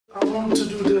want to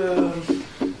do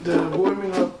the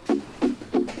warming up.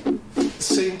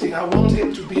 Same thing. I want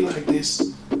him to be like this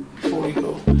before we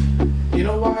go. You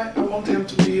know why? I want him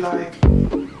to be like,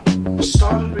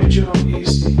 started with jump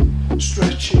easy,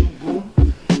 stretching,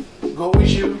 boom, go with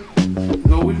you,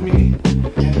 go with me,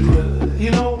 and do it.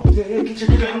 You know, get your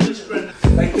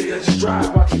like just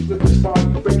drive, watch you whip this ball,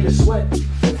 you break your sweat.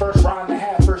 The first round and a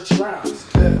half, first 2 rounds.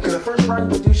 Because the first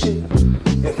round you do shit.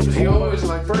 He always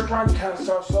like first round you kind of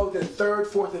start slow, then third,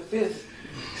 fourth, and fifth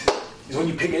is when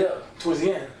you pick it up towards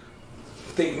the end.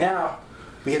 I think now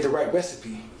we have the right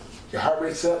recipe. Your heart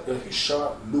rate's up, you're looking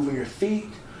sharp, moving your feet,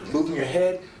 moving your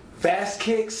head, fast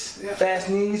kicks, fast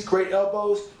knees, great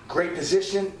elbows, great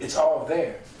position. It's all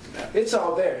there. It's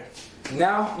all there.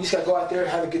 Now you just gotta go out there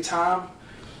and have a good time.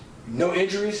 No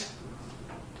injuries.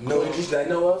 No injuries that I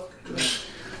know of.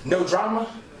 No drama.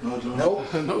 No drama.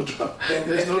 Nope. No drama.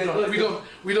 There's no drama.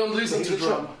 We don't listen to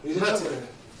drama.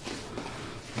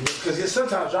 Because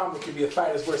sometimes drama can be a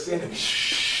fighter's worst enemy.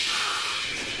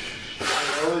 I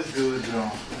always do with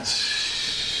drama.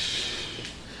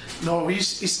 No,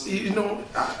 he's you know,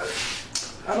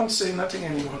 I don't say nothing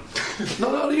anymore.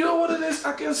 No, you know what it is?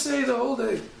 I can say the whole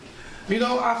day. You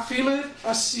know, I feel it,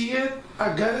 I see it,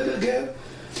 I got it again.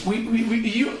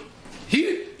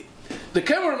 The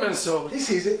cameraman saw it. He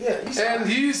sees it, yeah. And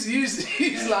he's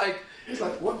like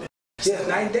what the? Yeah,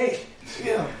 9 days.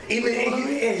 Yeah. Even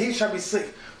and he's trying to be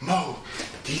slick. Mo,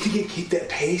 do you think he can keep that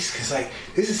pace? Cause like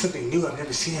this is something new I've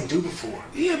never seen him do before.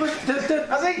 Yeah, but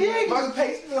I was like, yeah, he can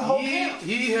pace the whole camp.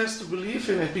 He has to believe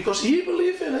in it because he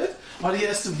believes in it, but he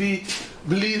has to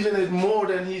believe in it more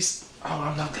than he's. Oh,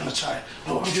 I'm not gonna try.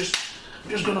 No, I'm just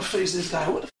gonna face this guy.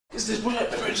 What the f is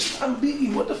this? I'm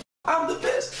Biggie. What the f? I'm the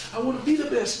best. I want to be the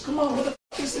best. Come on, what the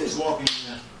f is this? Walking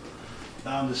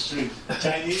down the street,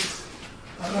 Chinese.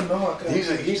 I don't know.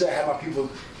 Usually I have my people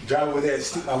drive over there and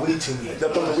sneak my weed to me.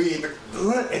 Dump on the weed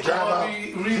and drive out.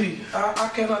 Really, I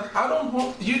cannot. I don't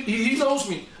want. He knows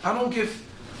me. I don't give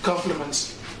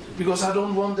compliments because I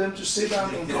don't want them to sit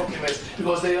down and compliments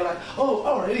because they are like, oh,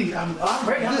 already, I'm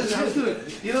very good. I'm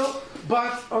good. You know.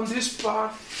 But on this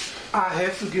part, I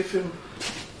have to give him.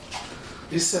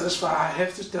 He's satisfied. I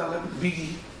have to tell him,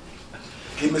 Biggie.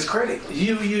 Give him his credit.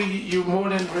 You're more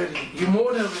than ready. You're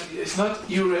more than ready. It's not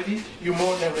you ready. You're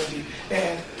more than ready.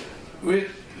 And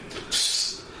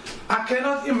I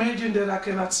cannot imagine that I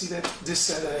cannot see that this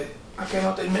Saturday. I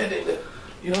cannot imagine that.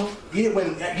 You know. You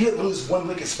didn't lose one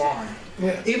lick of sparring.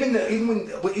 Yeah. Even when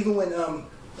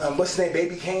what's his name,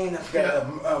 Baby Kane? I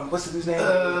forgot. What's the dude's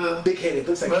name? Big headed.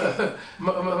 Looks like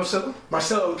Marcelo.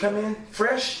 Marcelo would come in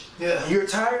fresh. Yeah. You're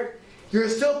tired. You're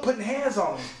still putting hands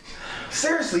on him.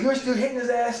 Seriously, you're still hitting his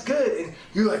ass good, and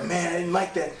you're like, man, I didn't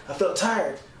like that. I felt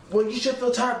tired. Well, you should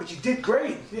feel tired, but you did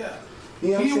great. Yeah.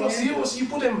 You know what I'm saying? You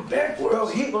put him backwards.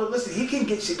 Bro, listen, he can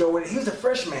get shit going. He was a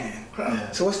freshman.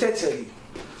 Yeah. So what's that tell you?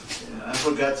 Yeah, I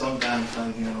forgot sometimes,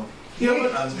 like, you know.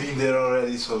 Yeah, I've been there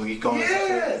already, so he comes.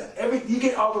 Yeah, you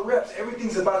get all the reps.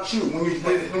 Everything's about you when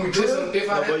you drill.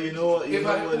 But you know what?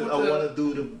 I want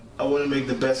to I want to make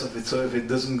the best of it. So if it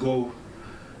doesn't go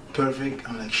perfect,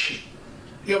 I'm like shit.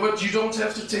 Yeah, but you don't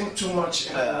have to think too much.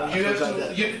 You have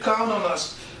to count on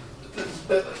us.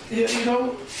 Yeah, you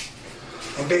know.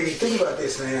 And baby, think about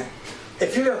this, man.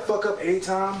 If you're gonna fuck up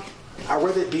anytime, I'd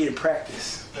rather it be in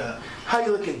practice. Yeah. How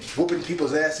you looking whooping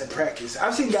people's ass in practice?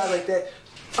 I've seen guys like that,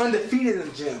 undefeated in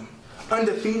the gym,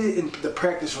 undefeated in the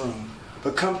practice room,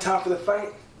 but come time for the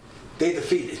fight, they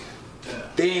defeated. Yeah.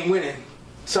 They ain't winning.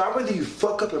 So I'd rather you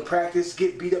fuck up in practice,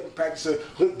 get beat up in practice, or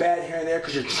look bad here and there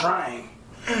because you're trying.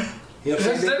 You know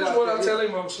That is what I'm telling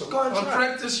him also. On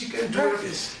practice, you can do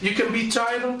it. You can be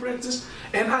tired on practice.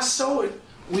 And I saw it.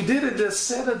 We did it this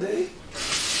Saturday.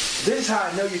 This is how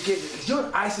I know you're getting it. You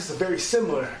and Isis are very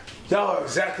similar. Y'all are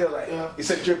exactly alike. Yeah.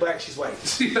 Except you're black, she's white.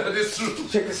 Yeah, that's true.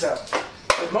 Check this out.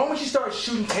 The moment she started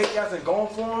shooting takedowns and going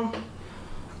for them,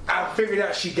 I figured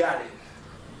out she got it.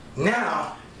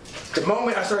 Now, the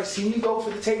moment I started seeing you go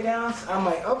for the takedowns, I'm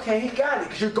like, okay, he got it.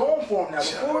 Because you're going for him now.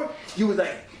 Before, you was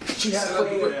like, she had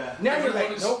to. Now you're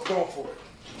like, nope, going for it.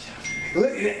 Look,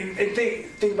 and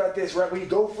think about this, right? When you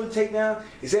go for the takedown,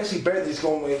 it's actually better than just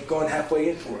going halfway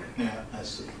in for it. Yeah,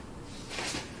 that's true.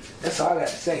 That's all I got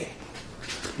to say.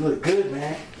 You look good,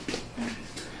 man.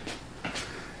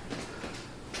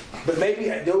 But maybe,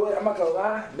 you know what, I'm not gonna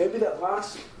lie, maybe that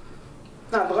loss,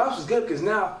 the loss was good because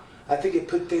now I think it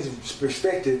put things in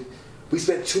perspective. We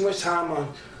spent too much time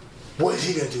on what is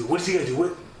he gonna do? What is he gonna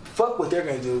do? Fuck what they're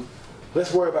gonna do.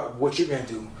 Let's worry about what you're gonna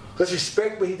do. Let's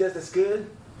respect what he does that's good.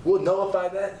 We'll nullify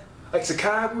that. Like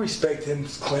Sakai, we respect him,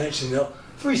 his clinch, and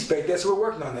we respect that, so we're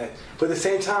working on that. But at the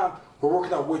same time, we're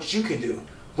working on what you can do.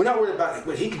 We're not worried about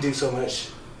what he can do so much.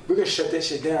 We're gonna shut that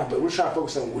shit down, but we're trying to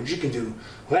focus on what you can do.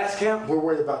 Last camp, we're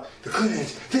worried about the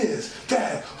clinch, this,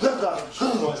 that,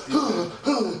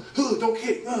 don't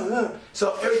kick.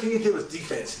 So everything you did was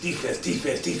defense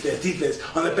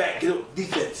on the back,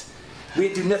 defense. We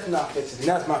didn't do nothing offensive, and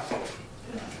that's my fault.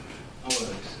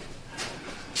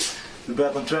 We're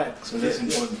back on track, so that's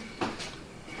important.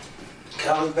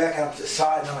 I was back out to the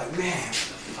side, and I'm like, man,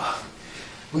 fuck.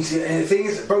 We see, and the thing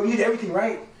is, bro, you did everything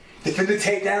right. Defend the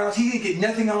takedowns, he didn't get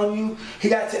nothing on you. I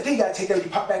think he got to take that when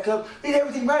you pop back up. He did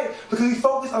everything right because he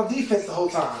focused on defense the whole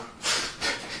time.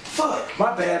 Fuck,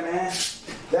 my bad, man.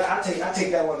 I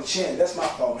take that on the chin. That's my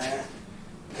fault, man.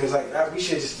 Because like we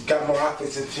should have just got more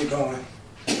offense and shit going.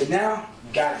 But now,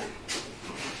 got it.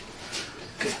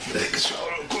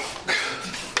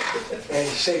 And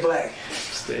stay black.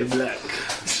 Stay black.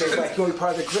 Stay black. You only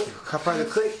part of the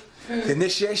click. The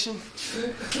initiation.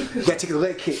 You gotta take the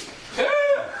leg kick.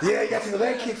 Yeah, you got to take the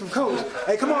leg kick from coach.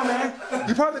 Hey, come on, man.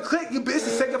 You part of the click. It's the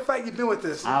second fight you've been with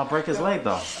this. I'll break his leg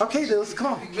though. Okay, Dills,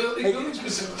 come on. Hey, you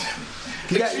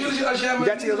got to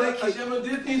your leg kick.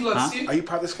 Are you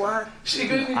part of the squad?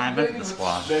 I'm in the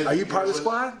squad. Are you part of the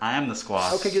squad? I am the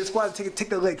squad. Okay, get the squad. Take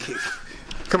the leg kick.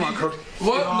 Come on, coach.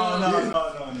 What?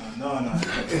 No.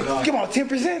 Come on,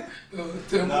 10%?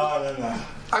 No.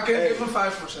 I can give him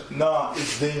 5%. No,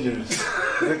 it's dangerous.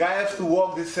 The guy has to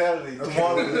walk this Saturday.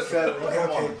 Tomorrow this Saturday.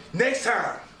 Okay. Next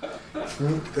time.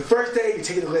 The first day, you're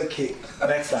taking the leg kick.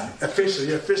 Next time. Officially,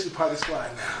 you're officially part of the squad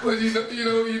now. Well, you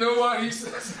know why he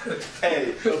says that?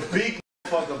 Hey, a big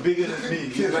motherfucker, bigger than me.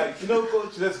 He's like,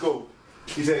 coach, let's go.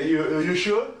 He said, you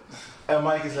sure? And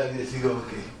Mike is like this. He goes,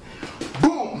 okay.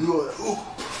 Boom! You go, ooh.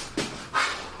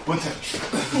 One time.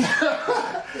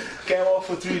 Came off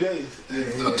for 3 days.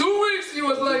 Yeah. 2 weeks, he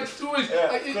was like 2 weeks.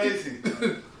 Yeah, crazy.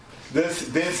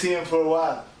 Didn't see him for a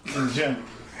while in the gym.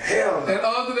 Hell. And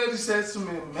after that, he says to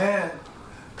me, man,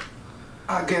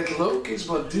 I get low kicks,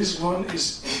 but this one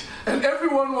is. And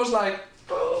everyone was like,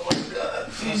 oh my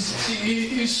God,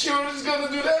 he's sure he's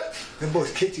gonna do that? Them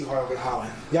boys kicked you hard with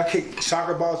Holland. Y'all kick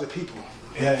soccer balls at people.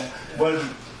 Yeah, but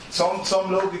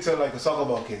some low kicks are like a soccer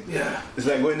ball kick. Yeah. It's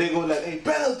like when they go like, hey,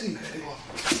 penalty.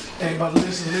 Hey, but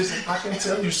listen, I can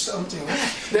tell you something.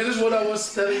 That is what I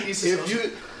was telling you.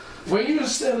 When you're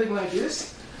standing like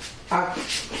this, I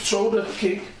throw the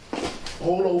kick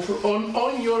all over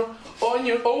on your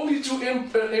only to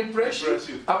impress you.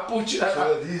 I put you. I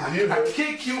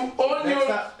kick you on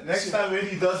Next time when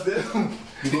he does this,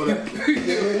 you go like.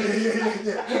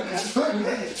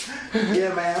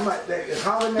 Yeah, man. I'm like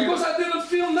Holland. Because I didn't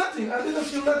feel nothing.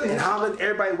 In Holland,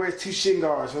 everybody wears 2 shin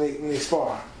guards when they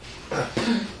spar. I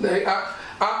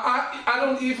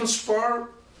don't even spar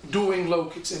doing low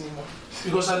kicks anymore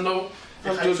because I know.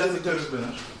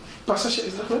 Passage,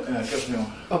 is that good? Yeah, catch me on.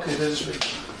 Okay, that is great.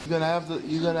 You're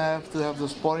gonna have to have the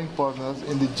sparring partners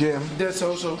in the gym. That's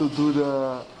also to do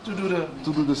the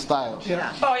styles.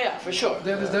 Yeah. Oh yeah, for sure.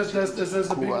 That's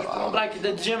the biggest problem. Like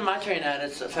the gym I train at,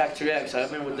 it's Factory X. I've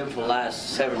been with them for the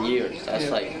last 7 years. That's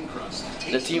like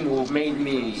the team who made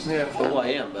me who I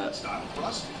am. But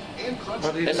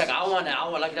it's like I want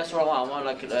like that's what I want. I want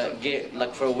like get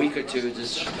like for a week or two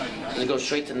just go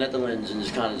straight to Netherlands and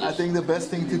just kind of. I think the best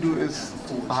thing to do is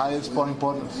hire sparring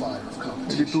partners,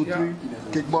 maybe 2-3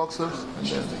 kickboxers,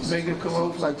 make it come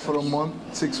over like for a month,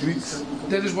 6 weeks.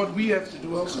 That is what we have to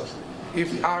do also.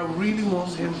 If I really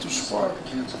want him to spar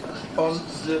on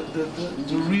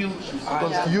the real.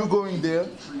 Because you're going there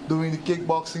doing the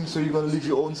kickboxing, so you're gonna leave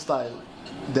your own style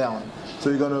down. So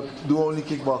you're gonna do only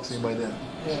kickboxing by then.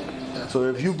 Yeah. So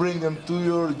if you bring them to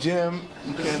your gym,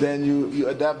 then you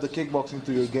adapt the kickboxing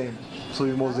to your game. So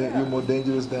you're more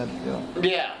dangerous than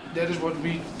Yeah. That is what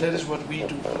we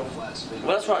do.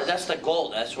 Well, that's the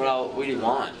goal. That's what I really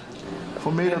want.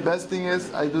 For me, the best thing is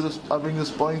I bring the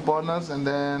sparring partners and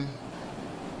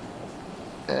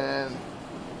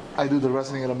I do the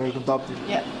wrestling at American Top Team.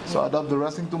 Yeah. So I adapt the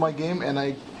wrestling to my game and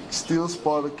I still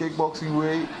spar the kickboxing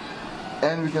way.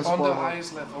 And we can spar on the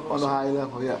highest level. On the high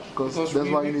level, yeah. Because that's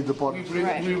why you need the partners. We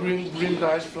bring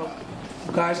guys from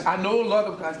guys. I know a lot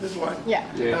of guys. That's why. Yeah.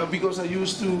 Because I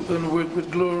used to work with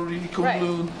Glory,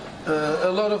 Kowloon, a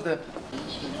lot of them.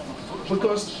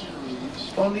 Because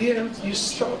on the end, you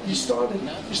start to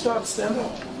stand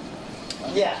up.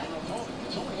 Yeah.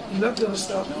 You're not gonna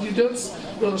stop. You're just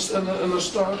gonna start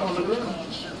on the ground.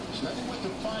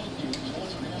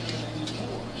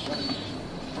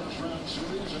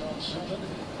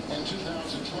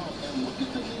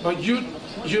 But you're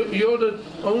the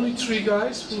only 3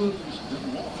 guys who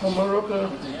from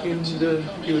Morocco in the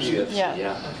UFC.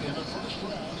 Yeah.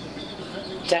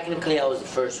 Technically, I was the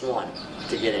first one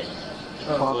to get in.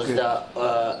 was the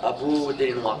Abu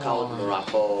didn't walk out with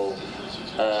Morocco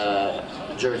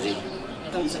jersey.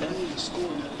 That's it.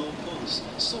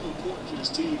 So important for this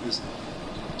team is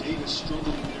Davis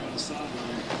struggling there on the sideline.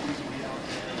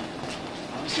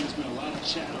 Obviously, there's been a lot of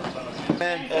chatter about him.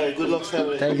 Man, good luck,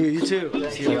 Saturday. Thank you. You too.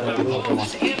 See you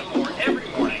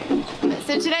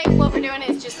So today what we're doing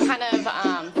is just kind of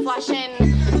flushing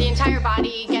the entire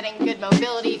body, getting good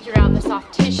mobility throughout the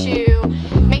soft tissue,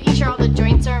 making sure all the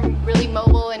joints are really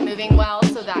mobile and moving well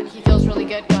so that he feels really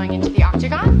good going into the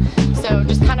octagon. So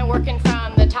just kind of working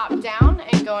from the top down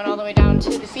and going all the way down to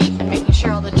the feet and making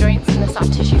sure all the joints and the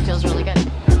soft tissue feels really good.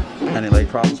 Any leg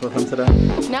problems with him today?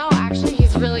 No, actually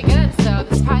he's really good, so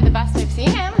this is probably the best I've seen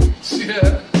him.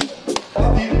 Yeah.